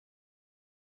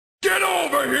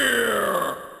Get over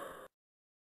here!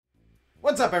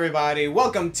 What's up, everybody?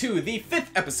 Welcome to the 5th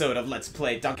episode of Let's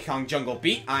Play Donkey Kong Jungle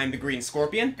Beat. I'm the Green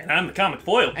Scorpion. And I'm the Comic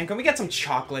Foil. And can we get some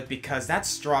chocolate, because that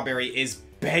strawberry is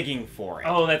begging for it.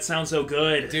 Oh, that sounds so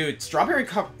good. Dude,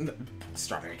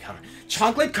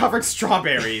 chocolate-covered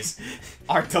strawberries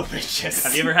are delicious.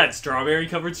 Have you ever had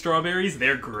strawberry-covered strawberries?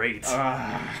 They're great.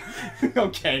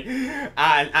 Okay.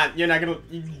 You're not gonna...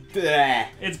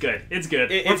 It's good. It's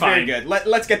good. It's very good.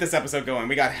 Let's get this episode going.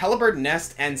 We got Hellebird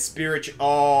Nest and Spiritual...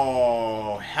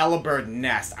 Oh, Hellebird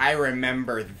Nest. I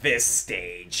remember this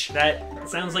stage. That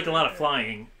sounds like a lot of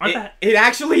flying. It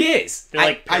actually is. They're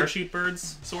like parachute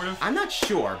birds, sort of? I'm not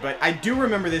sure, but I do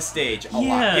remember this stage a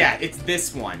lot. Yeah, it's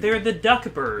this one. They're the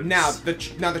duck birds. Now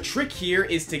the trick here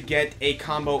is to get a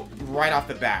combo right off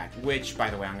the bat, which, by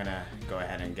the way, I'm gonna go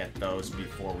ahead and get those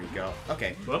before we go.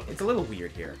 Okay, Whoop. It's a little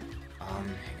weird here. Hang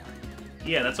on.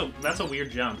 Yeah, that's a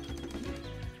weird jump.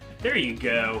 There you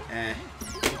go.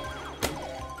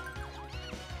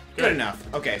 Good enough.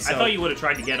 Okay, so... I thought you would have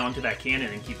tried to get onto that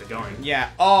cannon and keep it going. Yeah.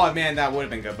 Oh, man, that would have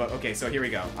been good. But, okay, so here we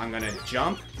go. I'm gonna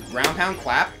jump, ground pound,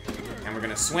 clap, and we're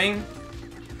gonna swing,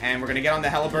 and we're gonna get on the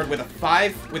Hellebird with a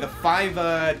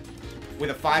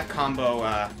five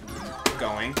combo,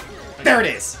 going. Okay. There it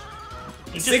is!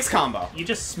 Six combo. You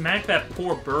just smack that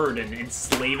poor bird and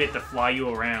enslave it to fly you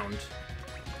around.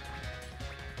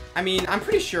 I mean, I'm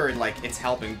pretty sure, like, it's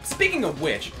helping. Speaking of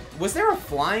which, was there a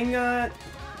flying,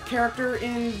 character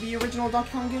in the original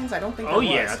Donkey Kong games? I don't think there was. Oh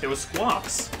yeah, there was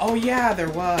Squawks. Oh yeah, there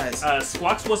was.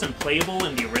 Squawks wasn't playable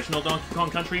in the original Donkey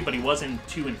Kong Country, but he was in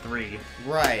 2 and 3.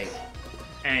 Right.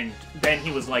 And then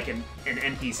he was like an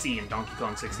NPC in Donkey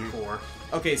Kong 64.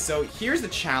 Okay, so here's the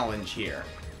challenge here.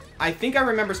 I think I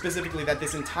remember specifically that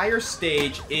this entire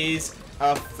stage is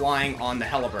flying on the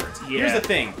Hellebirds. Yeah. Here's the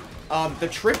thing. The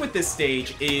trick with this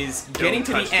stage is getting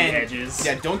to the end. Edges.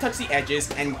 Yeah, don't touch the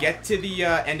edges and get to the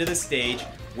end of the stage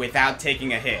without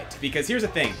taking a hit. Because here's the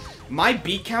thing. My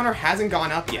beat counter hasn't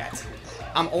gone up yet.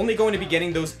 I'm only going to be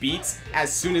getting those beats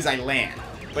as soon as I land.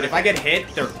 But if I get hit,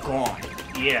 they're gone.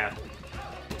 Yeah.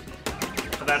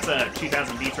 So that's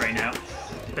 2,000 beats right now.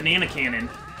 Banana cannon.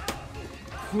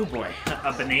 Oh boy.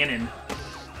 A bananan.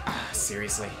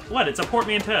 Seriously. What? It's a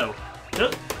portmanteau.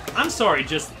 I'm sorry,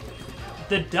 just...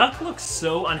 The duck looks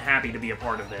so unhappy to be a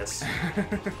part of this.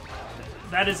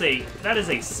 That is a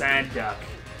sad duck.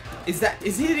 Is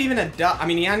it even a duck? I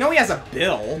mean, I know he has a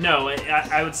bill. No,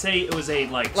 I would say it was a,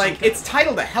 like... it's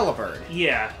titled a Hellebird.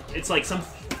 Yeah, it's like some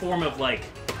form of, like,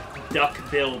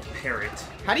 duck-billed parrot.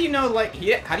 How do you know, like,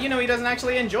 how do you know he doesn't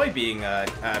actually enjoy being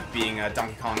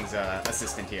Donkey Kong's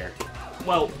assistant here?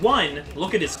 Well, one,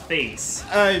 look at his face.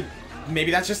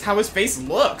 Maybe that's just how his face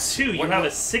looks. 2, you have a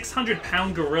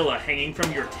 600-pound gorilla hanging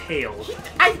from your tail.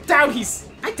 I doubt he's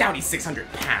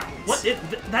 600 pounds. What?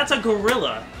 That's a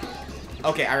gorilla.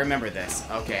 Okay, I remember this.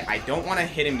 Okay, I don't want to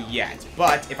hit him yet,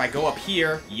 but if I go up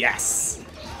here, yes.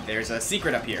 There's a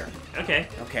secret up here. Okay.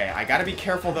 Okay, I gotta be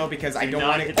careful though because I don't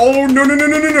want to. Not Oh no no no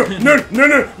no no no no no no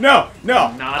no no!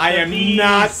 Not I the am bees.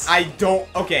 not. I don't.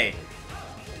 Okay.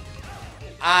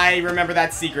 I remember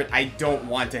that secret. I don't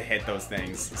want to hit those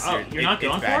things. Oh, you're not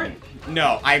going for it?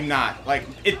 No, I'm not. Like,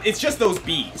 it's just those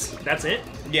bees. That's it?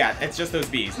 Yeah, it's just those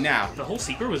bees. Now. The whole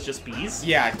secret was just bees?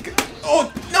 Yeah.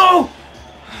 Oh, no!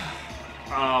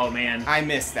 Oh, man. I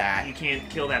missed that. You can't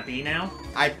kill that bee now?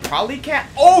 I probably can't.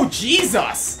 Oh,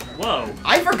 Jesus! Whoa.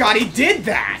 I forgot he did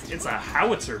that! It's a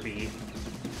howitzer bee.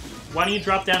 Why don't you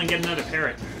drop down and get another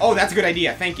parrot? Oh, that's a good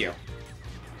idea. Thank you.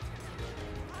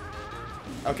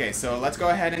 Okay, so let's go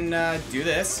ahead and do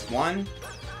this. One.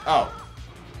 Oh.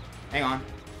 Hang on.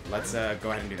 Let's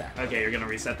go ahead and do that. Okay, you're gonna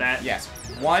reset that? Yes.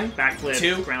 1, backflip,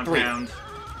 2, ground 3. pound.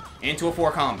 Into a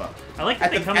 4 combo. I like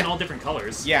that they come in all different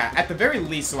colors. Yeah, at the very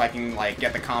least so I can, like,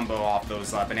 get the combo off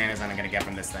those bananas I'm gonna get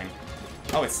from this thing.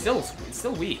 Oh, it's still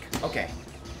weak. Okay.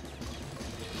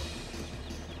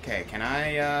 Okay, can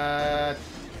I,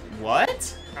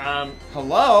 what?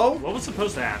 Hello? What was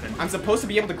supposed to happen? I'm supposed to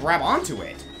be able to grab onto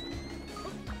it.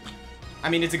 I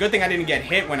mean, it's a good thing I didn't get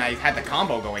hit when I had the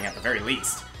combo going at the very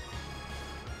least.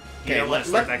 Okay,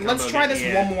 let's try this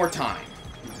one more time.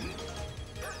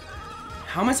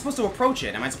 How am I supposed to approach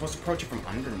it? Am I supposed to approach it from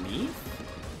underneath?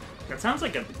 That sounds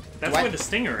like that's where the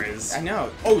stinger is. I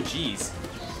know. Oh, jeez.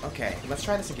 Okay, let's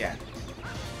try this again.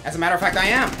 As a matter of fact, I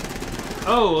am.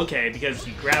 Oh, okay, because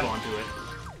you grab onto it.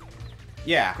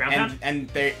 Yeah, ground pound? and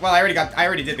they. Well, I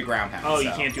already did the ground pound. Oh, so.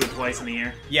 You can't do it twice in the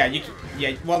air. Yeah,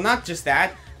 yeah. Well, not just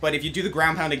that, but if you do the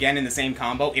ground pound again in the same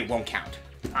combo, it won't count.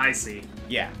 I see.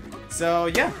 Yeah. So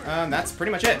yeah, that's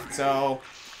pretty much it. So.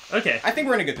 Okay. I think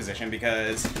we're in a good position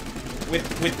because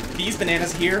with these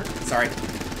bananas here, sorry.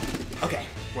 Okay.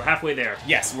 We're halfway there.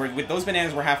 Yes, with those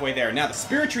bananas, we're halfway there. Now, the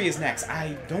Spirit Tree is next.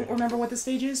 I don't remember what this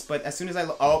stage is, but as soon as I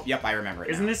look... Oh, yep, I remember it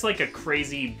Isn't now. this like a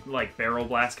crazy, like, barrel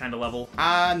blast kind of level?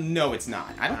 No, it's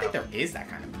not. I don't think there is that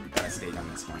kind of stage on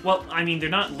this one. Well, I mean, they're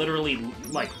not literally,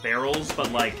 like, barrels,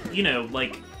 but, like, you know,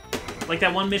 like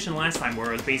that one mission last time where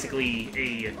it was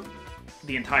basically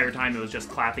the entire time it was just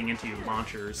clapping into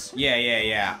launchers.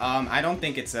 Yeah. I don't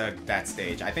think it's that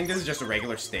stage. I think this is just a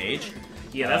regular stage.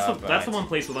 Yeah, that's the one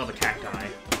place with all the cacti.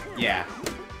 Yeah.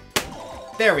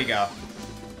 There we go.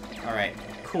 Alright.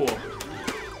 Cool.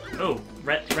 Oh,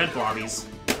 red blobbies.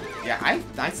 Yeah,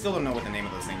 I still don't know what the name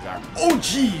of those things are. Oh,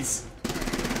 jeez!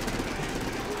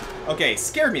 Okay,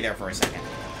 scared me there for a second.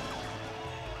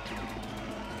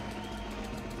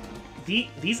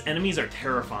 These enemies are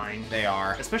terrifying. They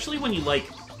are. Especially when you, like,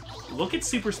 look at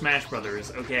Super Smash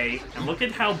Brothers, okay? And look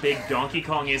at how big Donkey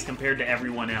Kong is compared to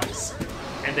everyone else.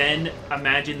 And then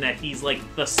imagine that he's, like,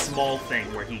 the small thing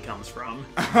where he comes from.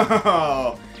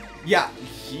 Oh, yeah.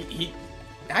 He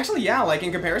actually, yeah, like,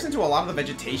 in comparison to a lot of the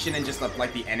vegetation and just,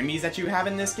 like, the enemies that you have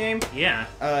in this game. Yeah.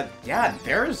 Yeah,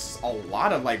 there's a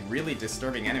lot of, like, really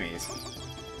disturbing enemies.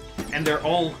 And they're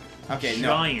all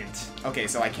giant. No. Okay,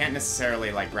 so I can't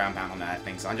necessarily, like, ground pound on that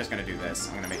thing, so I'm just gonna do this.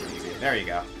 I'm gonna make it easier. There you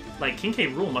go. Like, King K.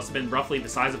 Rool must have been roughly the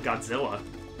size of Godzilla.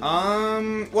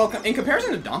 Well, in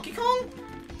comparison to Donkey Kong?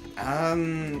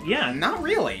 Yeah. Not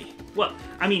really. Well,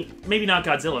 I mean, maybe not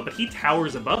Godzilla, but he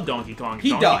towers above Donkey Kong.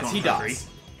 He does.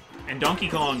 And Donkey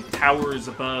Kong towers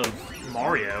above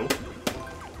Mario.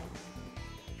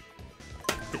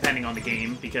 Depending on the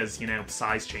game, because, you know,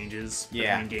 size changes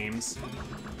between games.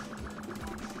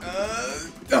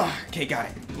 Okay, got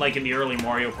it. Like in the early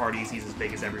Mario parties, he's as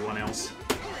big as everyone else.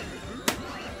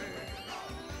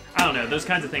 I don't know, those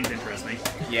kinds of things interest me.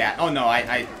 Yeah, oh no,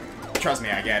 I trust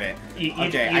me, I get it.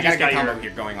 Okay, I gotta get a combo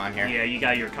here going on here. Yeah, you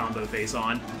got your combo face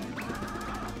on.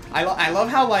 I love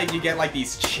how, like, you get, like,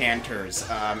 these chanters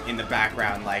in the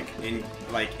background, like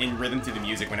in rhythm to the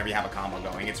music whenever you have a combo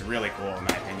going. It's really cool, in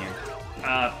my opinion.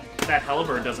 That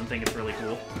Hellebird doesn't think it's really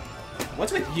cool.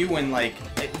 What's with you and, like,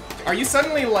 are you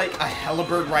suddenly, like, a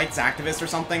Hellebird rights activist or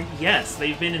something? Yes,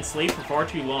 they've been enslaved for far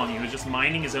too long. He was just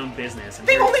minding his own business. And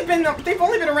they've only been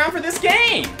around for this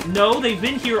game! No, they've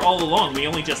been here all along. We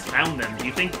only just found them. Do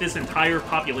you think this entire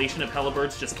population of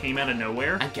Hellebirds just came out of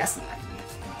nowhere? I guess not.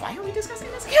 Why are we discussing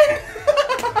this again?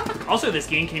 Also, this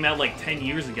game came out like 10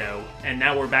 years ago, and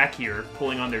now we're back here,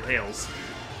 pulling on their tails.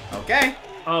 Okay.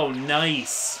 Oh,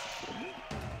 nice.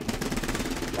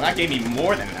 Well, that gave me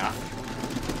more than enough.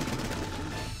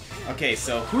 Okay,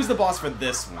 so who's the boss for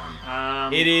this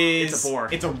one? It's a boar.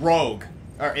 It's a rogue.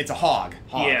 Or it's a hog.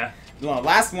 Yeah. The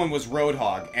last one was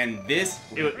Roadhog, and this...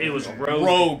 It was Rogue.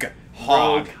 Rogue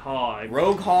Hog. Rogue Hog.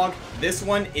 Rogue Hog. This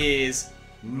one is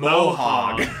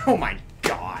Mohog. Oh my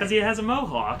god. Because he has a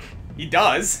mohawk. He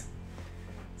does.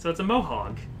 So it's a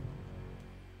mohawk.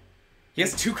 He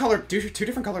has two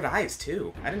different colored eyes,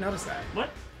 too. I didn't notice that. What?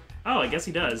 Oh, I guess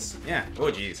he does. Yeah.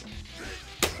 Oh, jeez.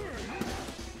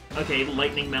 Okay,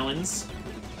 lightning melons.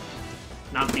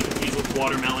 Not to be confused with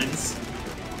watermelons.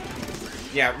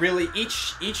 Yeah, really,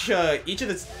 each of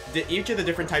the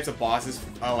different types of bosses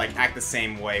like act the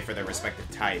same way for their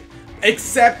respective type,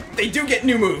 except they do get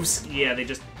new moves. Yeah, they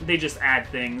just add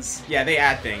things. Yeah, they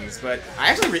add things, but I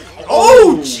actually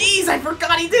oh, jeez, I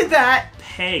forgot he did that.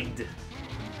 Pegged.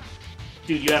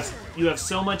 Dude, you have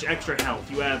so much extra health.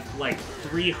 You have like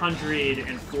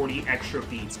 340 extra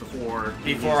beats before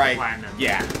I platinum.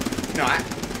 Yeah. No,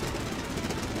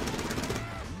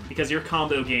 because your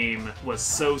combo game was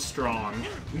so strong.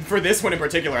 For this one in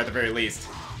particular, at the very least.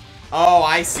 Oh,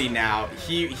 I see now.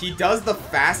 He does the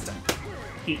fast.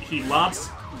 He lobs.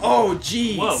 Oh,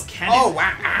 jeez. Whoa, cannon. Oh,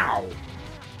 wow.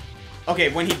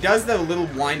 Okay, when he does the little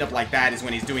wind up like that is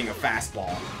when he's doing a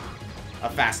fastball. A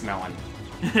fast melon.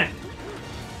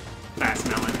 Fast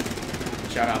melon.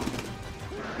 Shut up.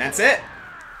 That's it.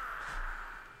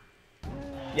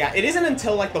 Yeah, it isn't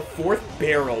until, like, the 4th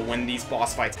barrel when these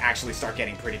boss fights actually start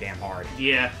getting pretty damn hard.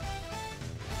 Yeah.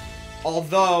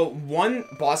 Although, one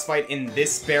boss fight in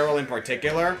this barrel in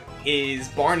particular is,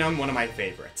 bar none, one of my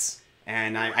favorites.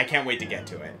 And I can't wait to get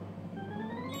to it.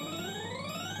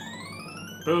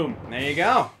 Boom. There you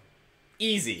go.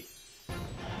 Easy.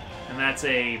 And that's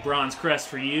a bronze crest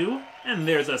for you. And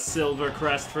there's a silver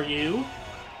crest for you.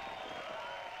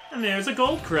 And there's a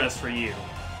gold crest for you.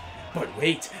 But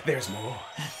wait, there's more.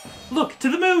 Look, to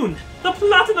the moon! The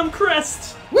platinum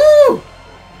crest! Woo!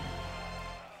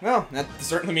 Well, that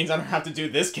certainly means I don't have to do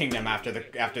this kingdom after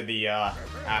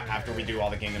we do all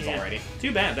the kingdoms already.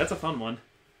 Too bad, that's a fun one.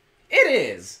 It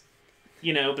is!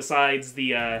 You know, besides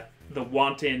the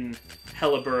wanton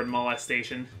Hellebird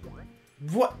molestation.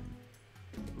 What?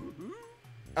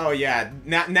 Oh yeah,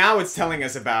 now it's telling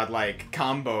us about, like,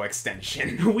 combo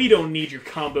extension. We don't need your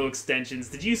combo extensions.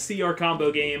 Did you see our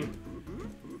combo game?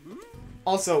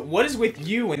 Also, what is with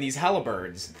you and these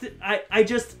halberds?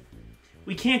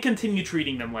 We can't continue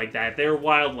treating them like that. They're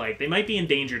wildlife. They might be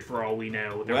endangered for all we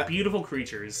know. They're beautiful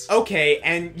creatures. Okay,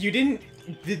 and you didn't...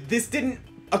 This didn't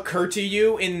occur to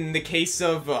you in the case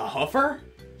of Hoofer?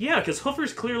 Yeah, because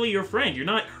Hoofer's clearly your friend. You're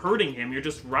not hurting him, you're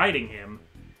just riding him.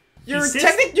 You're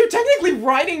technically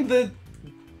riding the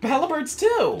halberds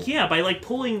too! Yeah, by, like,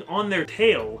 pulling on their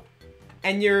tail.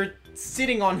 And you're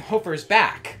sitting on Hoofer's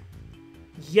back.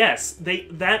 Yes, they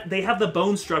have the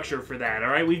bone structure for that,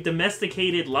 alright? We've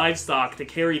domesticated livestock to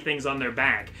carry things on their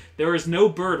back. There is no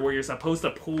bird where you're supposed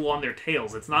to pull on their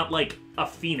tails. It's not like a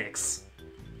phoenix.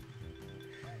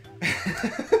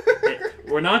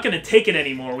 We're not gonna take it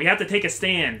anymore. We have to take a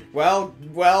stand. Well,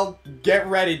 get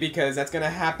ready, because that's gonna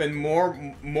happen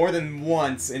more than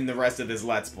once in the rest of this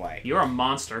Let's Play. You're a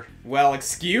monster. Well,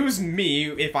 excuse me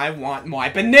if I want my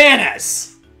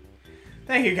bananas!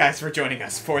 Thank you guys for joining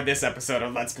us for this episode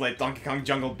of Let's Play Donkey Kong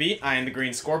Jungle Beat. I am the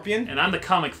Green Scorpion. And I'm the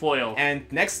Comic Foil.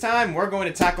 And next time, we're going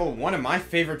to tackle one of my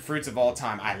favorite fruits of all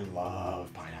time. I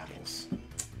love pineapples.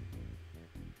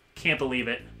 Can't believe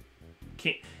it.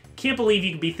 Can't believe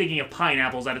you could be thinking of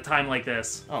pineapples at a time like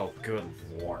this. Oh, good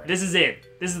lord. This is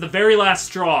it. This is the very last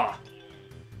straw.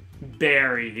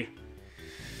 Berry.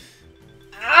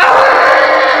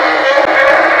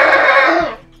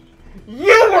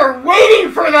 You were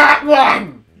waiting for that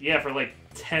one! Yeah, for like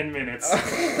 10 minutes.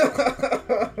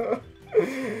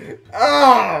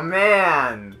 Oh,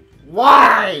 man.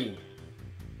 Why?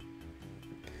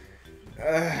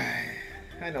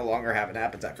 I no longer have an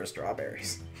appetite for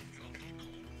strawberries.